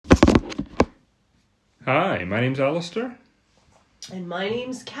Hi, my name's Alistair. And my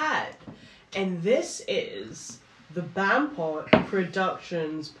name's Kat. And this is the Bampot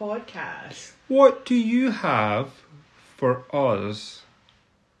Productions podcast. What do you have for us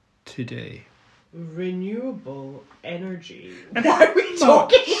today? Renewable energy. Why are we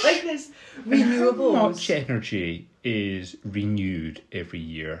talking like this? Renewables. How much energy is renewed every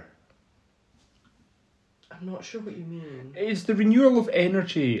year? I'm not sure what you mean. Is the renewal of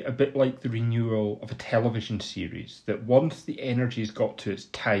energy a bit like the renewal of a television series? That once the energy's got to its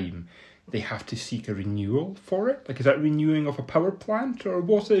time, they have to seek a renewal for it? Like, is that renewing of a power plant? Or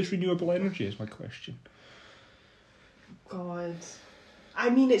what is renewable energy is my question. God.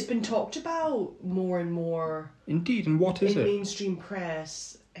 I mean, it's been talked about more and more. Indeed, and what is in it? mainstream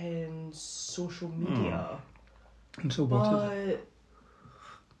press and social media. And so what is it?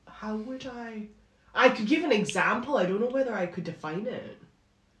 But how would I could give an example. I don't know whether I could define it.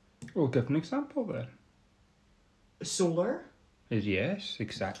 Well, give an example then. Solar, Yes,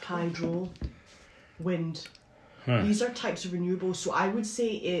 exactly. hydro, wind. Huh. These are types of renewables. So I would say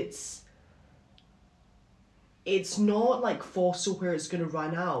it's not like fossil where it's going to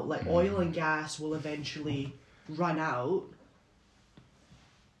run out. Like oil and gas will eventually run out.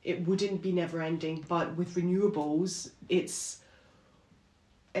 It wouldn't be never ending. But with renewables, it's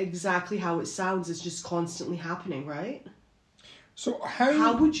exactly how it sounds. It's just constantly happening, right? So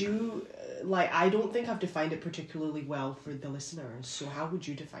How would you, I don't think I've defined it particularly well for the listeners, so how would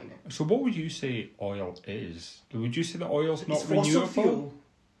you define it? So what would you say oil is? Would you say that oil's not It's renewable? fossil fuel.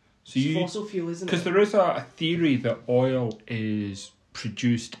 So It's fossil fuel, isn't it? Because there is a theory that oil is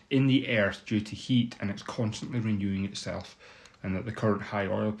produced in the earth due to heat and it's constantly renewing itself, and that the current high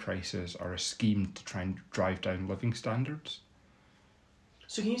oil prices are a scheme to try and drive down living standards.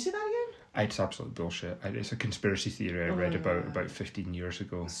 So can you say that again? It's absolute bullshit. It's a conspiracy theory I read about 15 years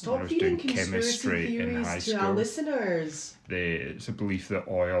ago when I Stop was feeding doing chemistry in high conspiracy theories to school. our listeners. It's a belief that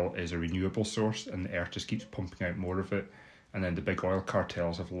oil is a renewable source and the earth just keeps pumping out more of it, and then the big oil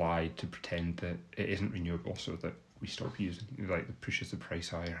cartels have lied to pretend that it isn't renewable so that we stop using it, like it pushes the price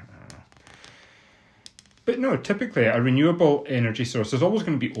higher. I don't know. But no, typically a renewable energy source, there's always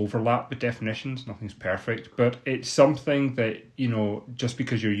going to be overlap with definitions, nothing's perfect, but it's something that, just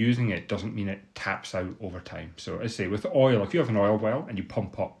because you're using it doesn't mean it taps out over time. So as I say, with oil, if you have an oil well and you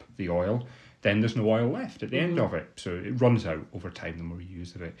pump up the oil, then there's no oil left at the end of it. So it runs out over time the more you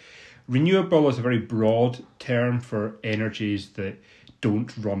use of it. Renewable is a very broad term for energies that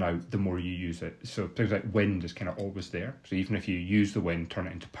don't run out the more you use it. So things like wind is kind of always there. So even if you use the wind, turn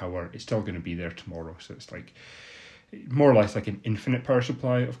it into power, it's still going to be there tomorrow. So it's like more or less like an infinite power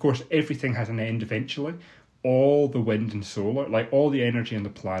supply. Of course, everything has an end eventually. All the wind and solar, like all the energy on the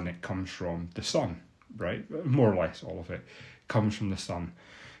planet comes from the sun, right? More or less all of it comes from the sun.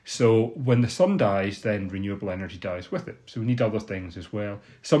 So when the sun dies, then renewable energy dies with it. So we need other things as well.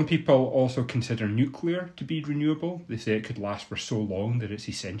 Some people also consider nuclear to be renewable. They say it could last for so long that it's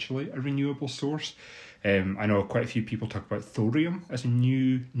essentially a renewable source. I know quite a few people talk about thorium as a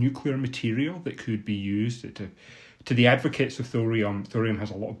new nuclear material that could be used to the advocates of thorium. Thorium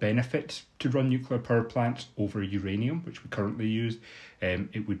has a lot of benefits to run nuclear power plants over uranium, which we currently use.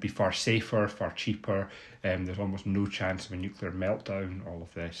 It would be far safer, far cheaper. There's almost no chance of a nuclear meltdown, all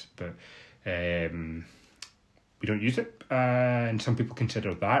of this. But we don't use it. And some people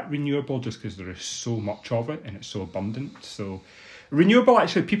consider that renewable just because there is so much of it and it's so abundant. So renewable,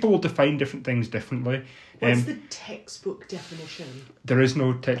 actually, people will define different things differently. What's the textbook definition? There is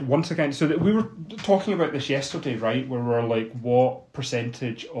no once again. So that we were talking about this yesterday, right? Where we're like, what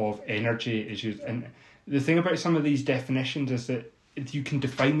percentage of energy is used? And the thing about some of these definitions is that you can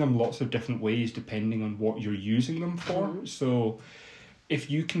define them lots of different ways depending on what you're using them for. Mm-hmm. So,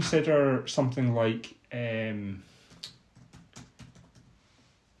 if you consider something like, I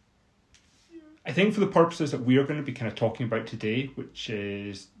think for the purposes that we are going to be kind of talking about today, which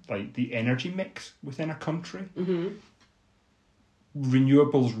is like the energy mix within a country,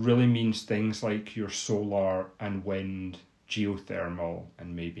 renewables really means things like your solar and wind, geothermal,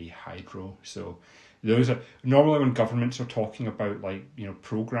 and maybe hydro. So those are normally when governments are talking about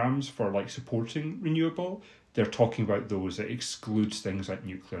programs for supporting renewable, they're talking about those. It excludes things like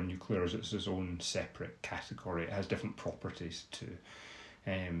nuclear. Nuclear is its own separate category. It has different properties to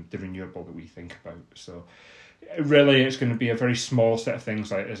the renewable that we think about. So really it's going to be a very small set of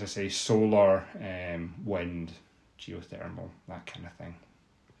things like, as I say, solar, wind, geothermal, that kind of thing.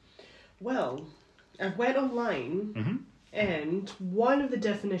 Well, I went online and one of the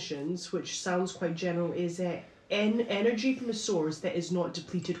definitions, which sounds quite general, is energy from a source that is not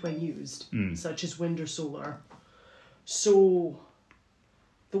depleted when used, such as wind or solar. So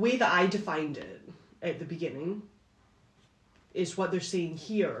the way that I defined it at the beginning is what they're saying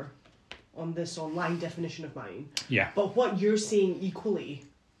here on this online definition of mine. Yeah. But what you're saying equally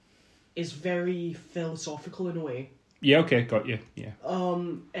is very philosophical in a way. Yeah, okay, got you. Yeah.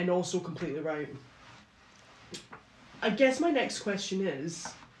 And also completely right. I guess my next question is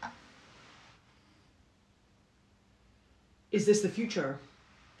this the future?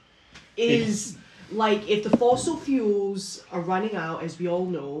 Like, if the fossil fuels are running out, as we all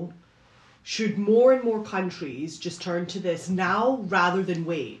know, should more and more countries just turn to this now rather than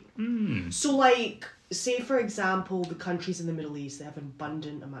wait? So, like, say, for example, the countries in the Middle East, they have an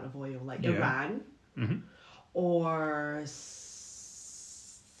abundant amount of oil, like Iran, or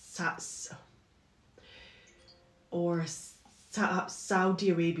Saudi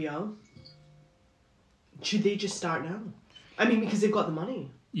Arabia. Should they just start now? I mean, because they've got the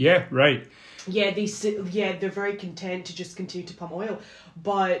money. Yeah, right. Yeah, they're very content to just continue to pump oil.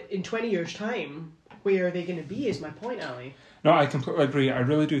 But in 20 years' time, where are they going to be is my point, Ali. No, I completely agree. I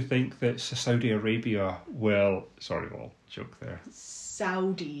really do think that Saudi Arabia will... Sorry, little joke there.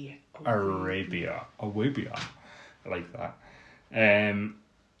 Saudi Arabia. I like that.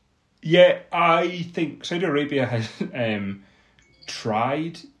 Yeah, I think Saudi Arabia has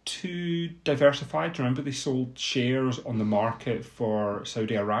tried to diversify. Do you remember they sold shares on the market for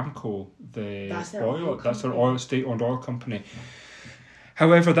Saudi Aramco, That's their oil state-owned oil company?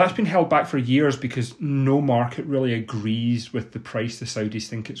 However, that's been held back for years because no market really agrees with the price the Saudis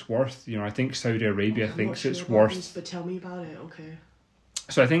think it's worth. You know, I think Saudi Arabia thinks it's worth... This, but tell me about it, okay.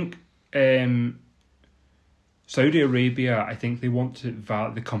 So I think Saudi Arabia, I think they want to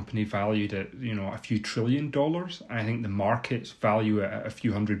the company valued at, a few $1 trillion. And I think the markets value it at a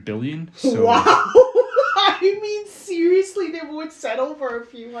few $100 billion. So, wow! I mean, seriously, they won't settle for a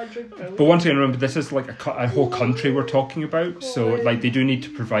few $100 billion. But once again, remember, this is like a whole country we're talking about. So, like, they do need to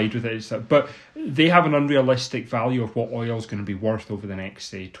provide with it. But they have an unrealistic value of what oil is going to be worth over the next,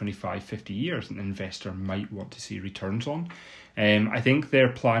 say, 25, 50 years. And an investor might want to see returns on. I think their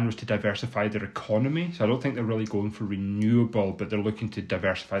plan was to diversify their economy. So I don't think they're really going for renewable, but they're looking to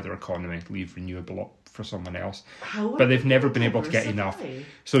diversify their economy, leave renewable up for someone else. But they've never been able to get enough.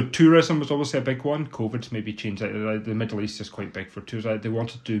 So tourism was obviously a big one. COVID's maybe changed it. The Middle East is quite big for tourism. They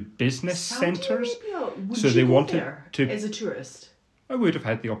wanted to do business centres. So they wanted to as a tourist. I would have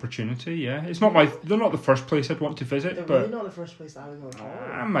had the opportunity, yeah. It's not they're not the first place I'd want to visit. They're but really not the first place I would go to.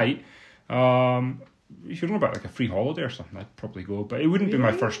 I might. If you're talking about like a free holiday or something, I'd probably go, but it wouldn't be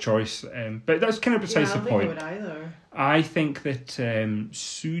my first choice. But that's kind of besides the point. I don't think I would either. I think that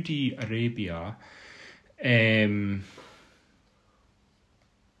Saudi Arabia,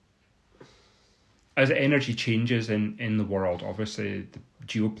 as energy changes in the world, obviously the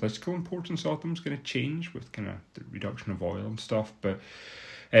geopolitical importance of them is going to change with kind of the reduction of oil and stuff. But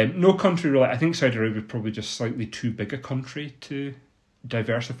no country really. I think Saudi Arabia is probably just slightly too big a country to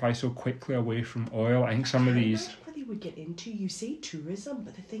diversify so quickly away from oil. I think some of these... what they would get into. You say tourism,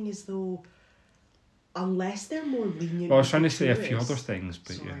 but the thing is though, unless they're more lenient... Well, I was trying to say a few other things,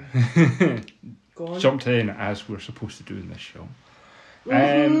 but sorry. Yeah. Go on. Jumped in as we're supposed to do in this show.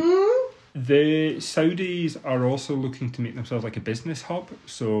 Mm-hmm. The Saudis are also looking to make themselves like a business hub,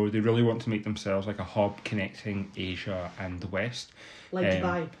 so they really want to make themselves like a hub connecting Asia and the West. Like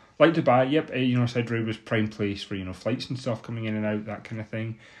Dubai. Like Dubai, yep. Saudi Arabia was prime place for, flights and stuff coming in and out, that kind of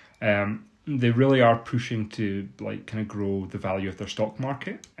thing. They really are pushing to like kind of grow the value of their stock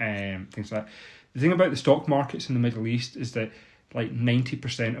market and things like that. The thing about the stock markets in the Middle East is that like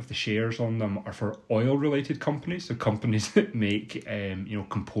 90% of the shares on them are for oil related companies, so companies that make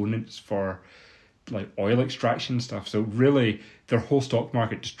components for like oil extraction stuff. So really their whole stock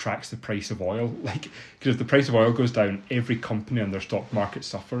market just tracks the price of oil, like, because if the price of oil goes down, every company on their stock market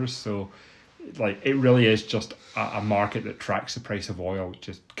suffers. So like it really is just a market that tracks the price of oil, which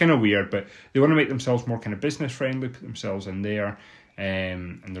is kind of weird. But they want to make themselves more kind of business friendly, put themselves in there,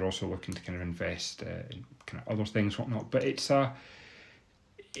 and they're also looking to kind of invest in kind of other things, whatnot. But it's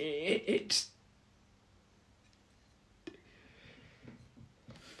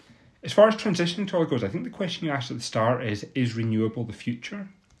as far as transitioning to oil goes, I think the question you asked at the start is renewable the future?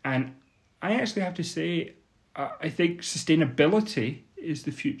 And I actually have to say, I think sustainability is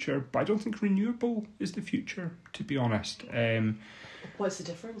the future, but I don't think renewable is the future, to be honest. What's the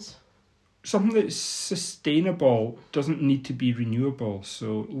difference? Something that's sustainable doesn't need to be renewable.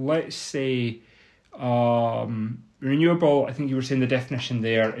 So let's say renewable, I think you were saying the definition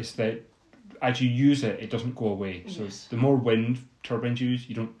there is that as you use it, it doesn't go away. So yes. The more wind turbines you use,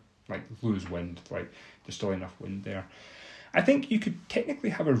 you don't like lose wind, like there's still enough wind there. I think you could technically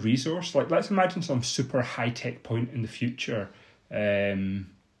have a resource, like let's imagine some super high-tech point in the future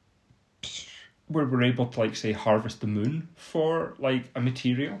where we're able to, like, say, harvest the moon for, like, a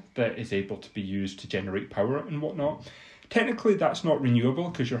material that is able to be used to generate power and whatnot. Technically, that's not renewable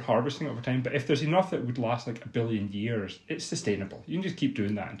because you're harvesting it over time, but if there's enough that would last like 1 billion years, it's sustainable. You can just keep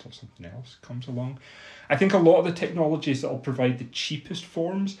doing that until something else comes along. I think a lot of the technologies that will provide the cheapest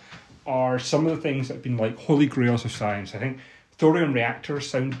forms are some of the things that have been like holy grails of science. I think thorium reactors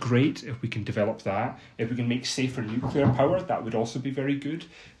sound great if we can develop that. If we can make safer nuclear power, that would also be very good.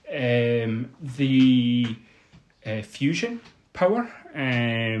 The fusion power...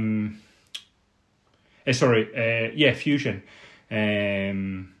 fusion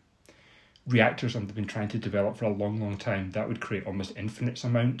reactors I've been trying to develop for a long, long time. That would create almost infinite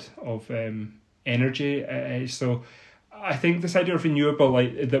amount of energy. So I think this idea of renewable,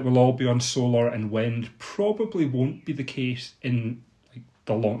 like that will all be on solar and wind, probably won't be the case in like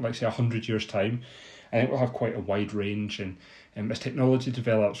the long, like say 100 years time. I think we'll have quite a wide range, and as technology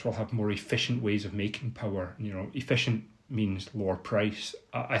develops, we'll have more efficient ways of making power. You know, efficient means lower price.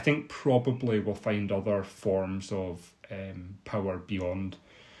 I think probably we'll find other forms of power beyond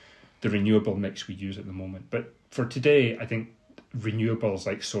the renewable mix we use at the moment. But for today, I think renewables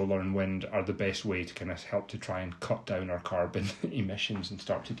like solar and wind are the best way to kind of help to try and cut down our carbon emissions and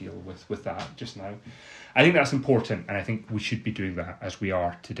start to deal with that just now. I think that's important, and I think we should be doing that as we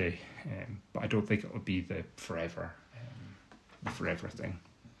are today. But I don't think it will be the forever thing.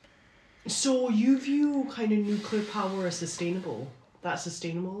 So you view kind of nuclear power as sustainable? That's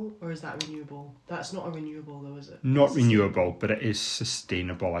sustainable, or is that renewable? That's not a renewable though, is it? Not renewable, but it is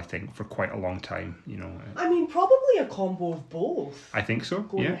sustainable, I think, for quite a long time, you know. I mean, probably a combo of both. I think so,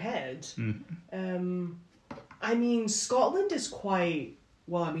 going ahead. Mm-hmm. I mean, Scotland is quite...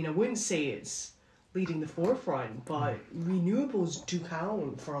 Well, I mean, I wouldn't say it's leading the forefront, but renewables do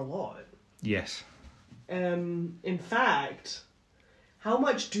count for a lot. Yes. In fact... How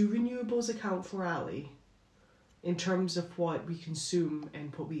much do renewables account for, Ali, in terms of what we consume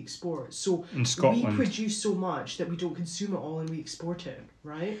and what we export? So in Scotland, we produce so much that we don't consume it all and we export it,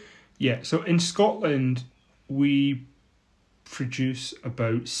 right? Yeah, so in Scotland, we produce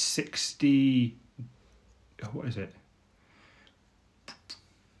about 60... What is it?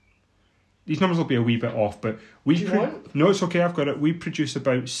 These numbers will be a wee bit off, but we... No, it's okay, I've got it. We produce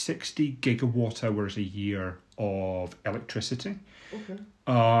about 60 gigawatt hours a year of electricity. Okay.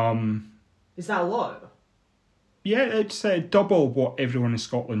 Is that a lot? Yeah, it's double what everyone in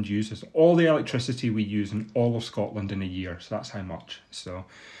Scotland uses. All the electricity we use in all of Scotland in a year, so that's how much. So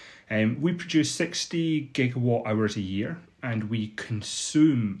we produce 60 gigawatt hours a year, and we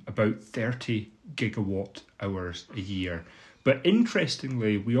consume about 30 gigawatt hours a year. But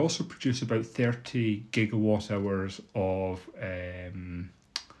interestingly, we also produce about 30 gigawatt hours of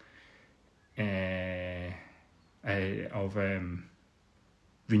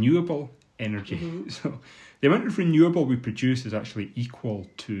renewable energy. Mm-hmm. So the amount of renewable we produce is actually equal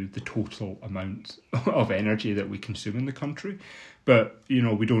to the total amount of energy that we consume in the country. But you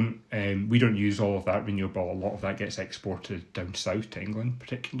know, we don't use all of that renewable. A lot of that gets exported down south to England,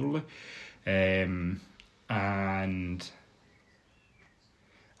 particularly, and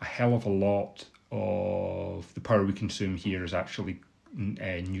a hell of a lot of the power we consume here is actually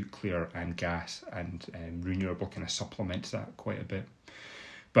nuclear and gas, and renewable kind of supplements that quite a bit.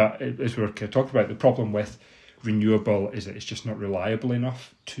 But as we were kind of talking about, the problem with renewable is that it's just not reliable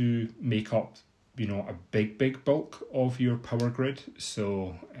enough to make up, you know, a big bulk of your power grid.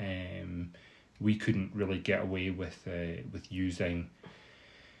 So we couldn't really get away with using.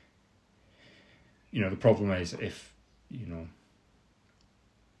 You know, the problem is if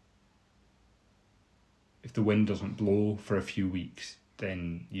the wind doesn't blow for a few weeks,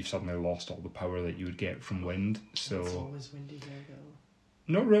 then you've suddenly lost all the power that you would get from wind. So it's always windy here, though.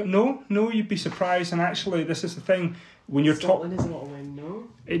 No, you'd be surprised. And actually, this is the thing. When you're Scotland is a lot of wind, no?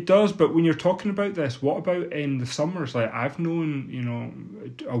 It does, but when you're talking about this, what about in the summers? Like, I've known, you know,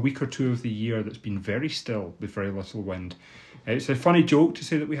 a week or two of the year that's been very still with very little wind. It's a funny joke to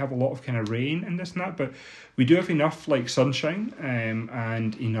say that we have a lot of kind of rain and this and that, but we do have enough like sunshine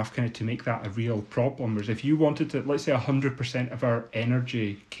and enough kind of to make that a real problem. Whereas if you wanted to, let's say 100% of our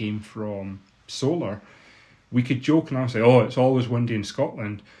energy came from solar, we could joke now and say, oh, it's always windy in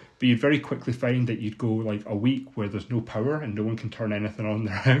Scotland, but you'd very quickly find that you'd go like a week where there's no power and no one can turn anything on in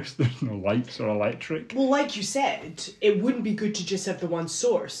their house. There's no lights or electric. Well, like you said, it wouldn't be good to just have the one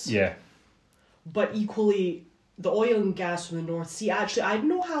source. Yeah. But equally, the oil and gas from the North Sea, actually, I don't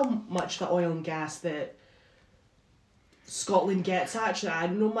know how much the oil and gas that Scotland gets, actually. I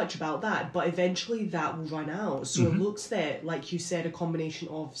don't know much about that, but eventually that will run out. So It looks that, like you said, a combination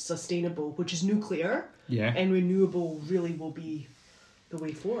of sustainable, which is nuclear, yeah, and renewable really will be the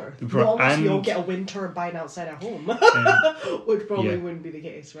way forward. And- Well, unless we all get a wind turbine outside our home, which probably wouldn't be the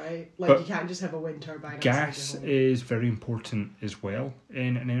case, right? Like, But you can't just have a wind turbine gas outside your home. is very important as well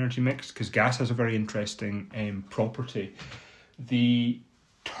in an energy mix, because gas has a very interesting property. The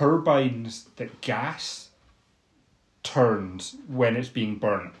turbines that gas turns when it's being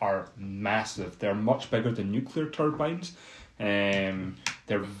burnt are massive. They're much bigger than nuclear turbines.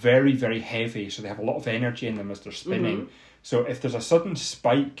 They're very, very heavy, so they have a lot of energy in them as they're spinning. So if there's a sudden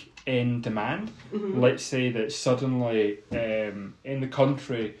spike in demand, let's say that suddenly in the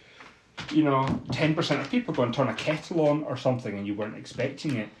country, 10% of people go and turn a kettle on or something and you weren't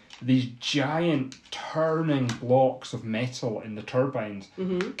expecting it, these giant turning blocks of metal in the turbines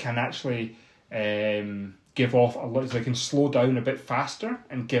can actually give off they can slow down a bit faster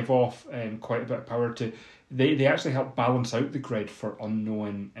and give off quite a bit of power to. They actually help balance out the grid for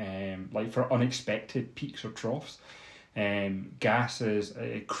unknown, for unexpected peaks or troughs. Gas is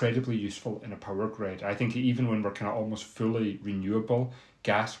incredibly useful in a power grid. I think even when we're kind of almost fully renewable,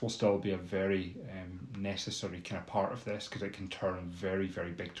 gas will still be a very necessary kind of part of this, because it can turn very,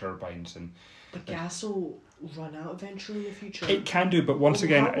 very big turbines. But gas will run out eventually in the future. It can do, but once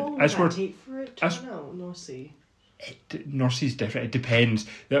again, how long as would we're that take for it to run out? North Sea. North Sea's different. It depends.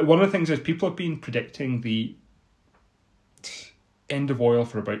 One of the things is people have been predicting the end of oil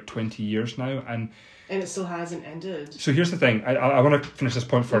for about 20 years now, and it still hasn't ended. So here's the thing. I want to finish this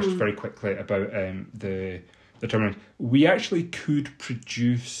point first very quickly about the turbines. We actually could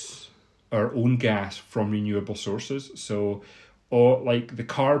produce our own gas from renewable sources. So, like the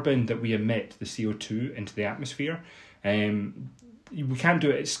carbon that we emit, the CO2 into the atmosphere, we can't do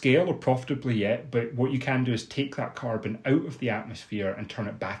it at scale or profitably yet, but what you can do is take that carbon out of the atmosphere and turn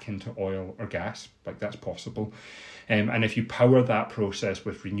it back into oil or gas. Like, that's possible. And if you power that process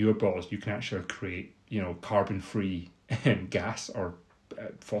with renewables, you can actually create, carbon-free gas or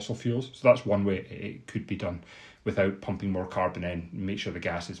fossil fuels. So that's one way it could be done without pumping more carbon in. Make sure the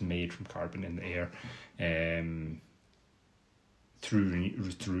gas is made from carbon in the air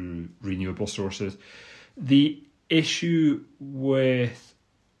through renewable sources. The issue with...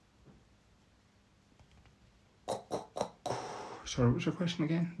 Sorry, what's your question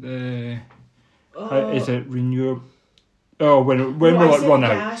again? Is it renewable? Oh, when will it run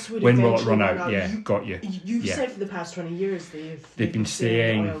out? When will it run out? Yeah, got you. You've said for the past 20 years they've been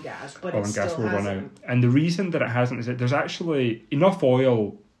saying oil gas, but oil and gas will run out. And the reason that it hasn't is that there's actually enough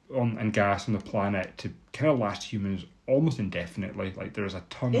oil and gas on the planet to kind of last humans almost indefinitely. Like, there's a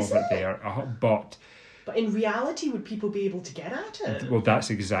ton of it there, but in reality, would people be able to get at it? Well, that's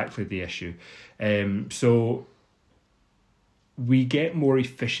exactly the issue. So we get more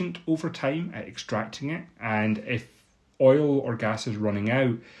efficient over time at extracting it, and if oil or gas is running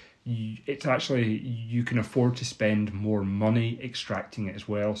out, it's actually, you can afford to spend more money extracting it as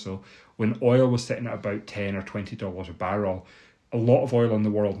well. So when oil was sitting at about $10 or $20 a barrel, a lot of oil in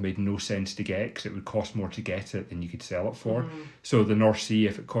the world made no sense to get because it would cost more to get it than you could sell it for. So the North Sea,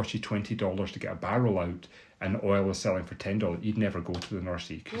 if it cost you $20 to get a barrel out and oil is selling for $10, you'd never go to the North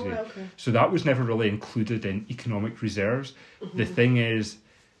Sea. So that was never really included in economic reserves. The thing is,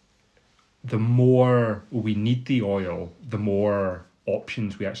 the more we need the oil, the more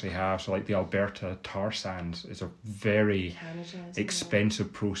options we actually have. So like the Alberta tar sands is a very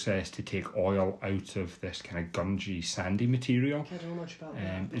expensive process to take oil out of this kind of gungy, sandy material. I don't know much about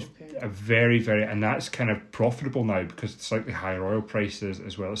that. It's a very, very, and that's kind of profitable now because it's slightly higher oil prices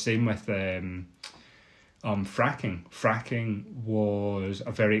as well. Same with fracking. Fracking was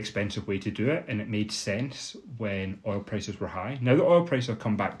a very expensive way to do it, and it made sense when oil prices were high. Now that oil prices have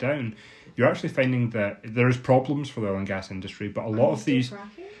come back down, you're actually finding that there is problems for the oil and gas industry, but a lot of these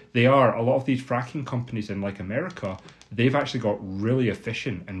fracking companies in like America, they've actually got really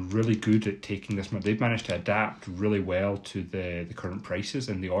efficient and really good at taking this. They've managed to adapt really well to the current prices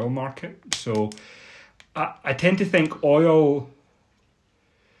in the oil market. So I tend to think oil,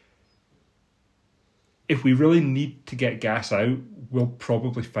 if we really need to get gas out, we'll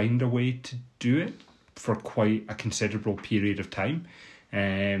probably find a way to do it for quite a considerable period of time.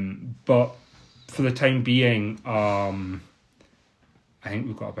 But for the time being, I think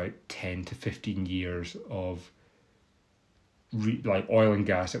we've got about 10 to 15 years of oil and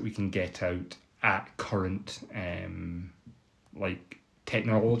gas that we can get out at current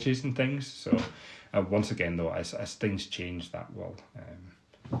technologies and things. So once again, though, as things change, that will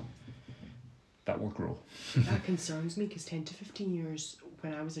grow. That concerns me because 10 to 15 years,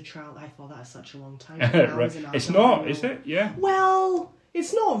 when I was a child, I thought that was such a long time. Right. It's not, is it? Yeah. Well,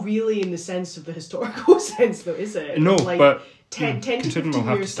 it's not really in the sense of the historical sense, though, is it? No, but 10 to 15 we'll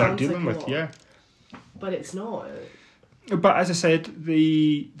have to years start sounds dealing like with, a lot. But it's not. But as I said,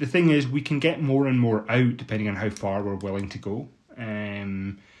 the thing is, we can get more and more out depending on how far we're willing to go.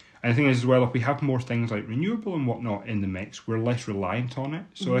 And the thing is as well, if we have more things like renewable and whatnot in the mix, we're less reliant on it.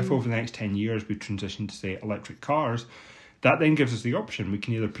 So if over the next 10 years we transition to, say, electric cars, that then gives us the option. We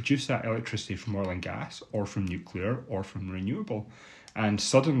can either produce that electricity from oil and gas or from nuclear or from renewable. And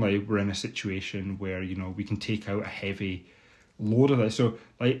suddenly we're in a situation where, you know, we can take out a heavy load of it. So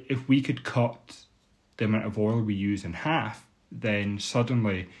like if we could cut the amount of oil we use in half, then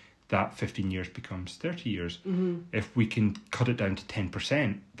suddenly that 15 years becomes 30 years. If we can cut it down to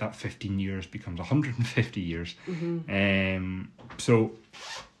 10%, that 15 years becomes 150 years. So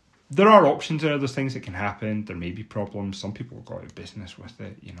there are options there. There's things that can happen. There may be problems. Some people will go out of business with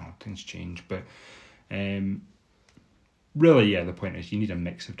it. You know, things change. But really, yeah, the point is you need a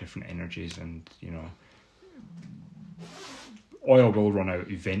mix of different energies, and, you know, oil will run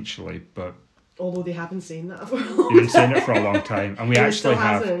out eventually, but although they haven't seen that for a long time. They've been saying it for a long time. And we actually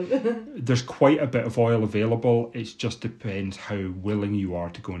have... hasn't. There's quite a bit of oil available. It just depends how willing you are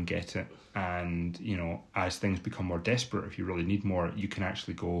to go and get it. And, you know, as things become more desperate, if you really need more, you can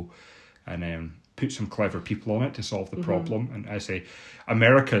actually go and put some clever people on it to solve the problem. And I say,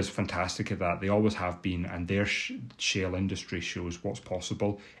 America is fantastic at that. They always have been. And their shale industry shows what's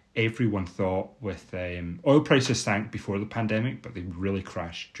possible. Everyone thought with... oil prices sank before the pandemic, but they really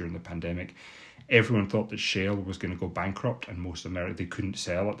crashed during the pandemic. Everyone thought that shale was going to go bankrupt, and most America, they couldn't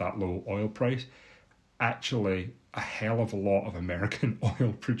sell at that low oil price. Actually, a hell of a lot of American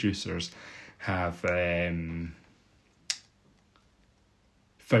oil producers have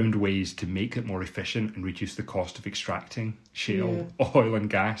found ways to make it more efficient and reduce the cost of extracting shale oil and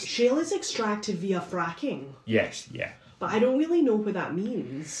gas. Shale is extracted via fracking. Yes, yeah. But I don't really know what that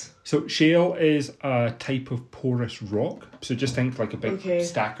means. So shale is a type of porous rock. So just think like a big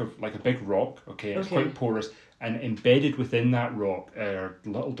stack of, like a big rock, okay? It's quite porous. And embedded within that rock are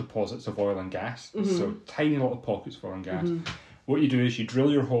little deposits of oil and gas. So tiny little pockets of oil and gas. What you do is you drill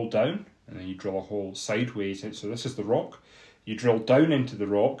your hole down, and then you drill a hole sideways. So this is the rock. You drill down into the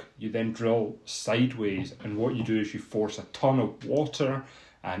rock. You then drill sideways. And what you do is you force a ton of water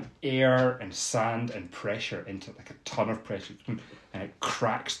and air and sand and pressure into, like, a ton of pressure, and it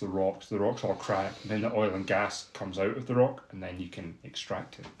cracks the rocks. The rocks all crack, and then the oil and gas comes out of the rock, and then you can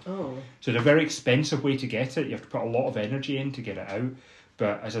extract it. Oh. So it's a very expensive way to get it. You have to put a lot of energy in to get it out.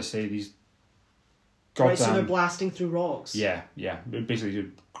 But as I say, these goddamn... Right, so they're blasting through rocks. Yeah. Basically,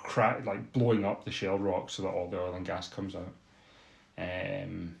 you're blowing up the shale rock so that all the oil and gas comes out.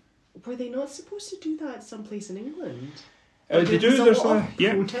 Were they not supposed to do that someplace in England? They do. There's a lot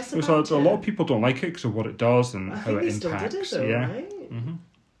of it. people don't like it because of what it does and I how it think they impacts. still did it though,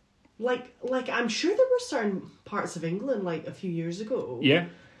 yeah. Right? Like I'm sure there were certain parts of England like a few years ago. Yeah.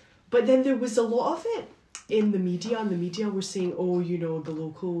 But then there was a lot of it in the media, and the media were saying, oh, you know, the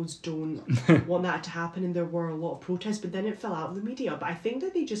locals don't want that to happen, and there were a lot of protests, but then it fell out of the media. But I think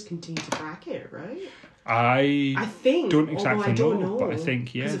that they just continued to crack it, right? I think, don't exactly I don't know, but I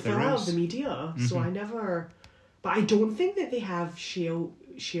think, yeah, because it fell out of the media, so I never... But I don't think that they have shale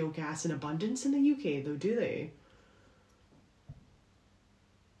gas in abundance in the UK, though, do they?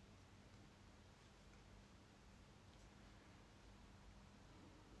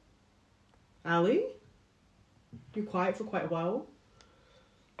 Ali? You're quiet for quite a while.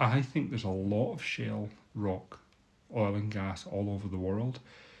 I think there's a lot of shale rock, oil and gas all over the world.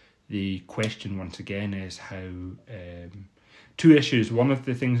 The question, once again, is how... two issues. One of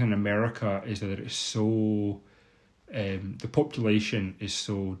the things in America is that it's so... the population is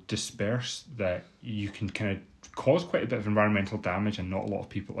so dispersed that you can kind of cause quite a bit of environmental damage, and not a lot of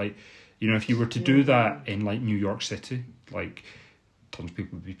people, like, you know, if you were to do that in like New York City, like, tons of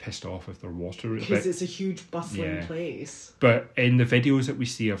people would be pissed off if their water, because it's a huge bustling place. But in the videos that we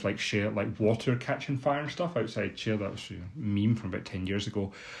see of like shale, like water catching fire and stuff outside shale, that was a meme from about 10 years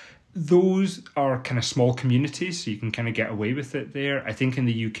ago. Those are kind of small communities, so you can kind of get away with it there. I think in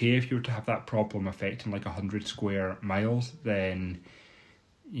the UK, if you were to have that problem affecting like 100 square miles, then,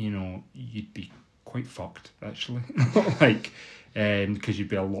 you know, you'd be quite fucked, actually. Like, because you'd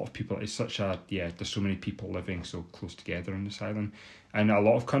be a lot of people. It's such a, there's so many people living so close together on this island. And a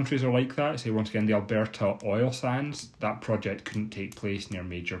lot of countries are like that. Say, once again, the Alberta oil sands, that project couldn't take place near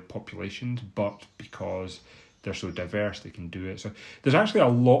major populations, but because they're so diverse, they can do it. So there's actually a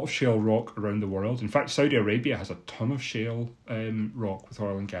lot of shale rock around the world. In fact, Saudi Arabia has a ton of shale rock with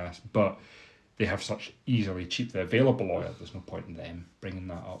oil and gas, but they have such easily cheaply available oil. There's no point in them bringing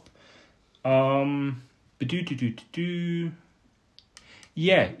that up.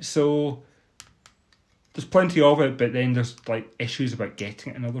 Yeah, so there's plenty of it, but then there's like issues about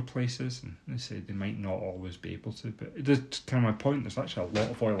getting it in other places, and they say they might not always be able to. But it's kind of my point. There's actually a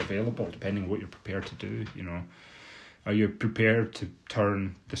lot of oil available, depending on what you're prepared to do. You know, are you prepared to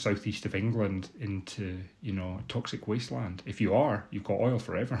turn the southeast of England into, you know, a toxic wasteland? If you are, you've got oil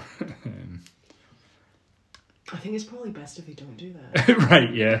forever. I think it's probably best if they don't do that.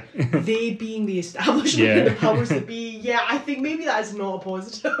 Right, yeah. They being the establishment and the powers that be, yeah, I think maybe that is not a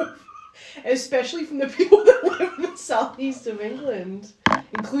positive. Especially from the people that live in the southeast of England.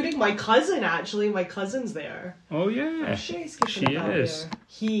 Including my cousin, actually. My cousin's there. Oh, yeah. She is.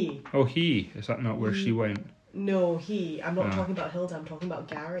 He. Oh, he. Is that not where she went? No, he. I'm not talking about Hilda, I'm talking about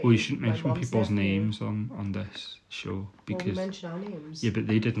Gary. Well, you shouldn't mention people's names on this show. Because well, we mention our names. Yeah, but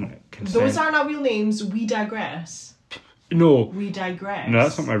they didn't consent. Those aren't our real names. We digress. No. We digress. No,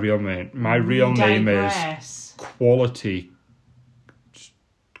 that's not my real name. My real name is Quality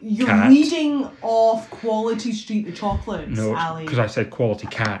You're Cat. reading off Quality Street the Chocolates, No, Ali. because I said Quality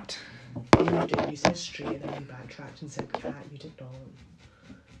Cat. You did. You said street and then you backtracked and said cat. You did not.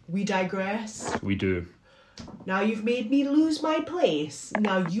 We digress. We do. Now you've made me lose my place.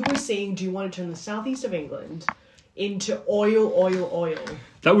 Now you were saying, do you want to turn the southeast of England into oil?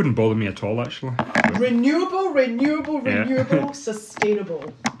 That wouldn't bother me at all, actually. Renewable, Yeah.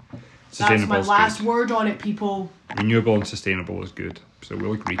 sustainable. That's Sustainable my is last good. word on it, people. Renewable and sustainable is good, so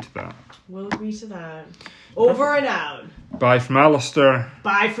we'll agree to that. We'll agree to that. Over and out. Bye from Alistair.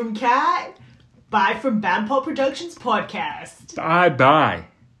 Bye from Kat. Bye from Bandpop Productions Podcast. Bye.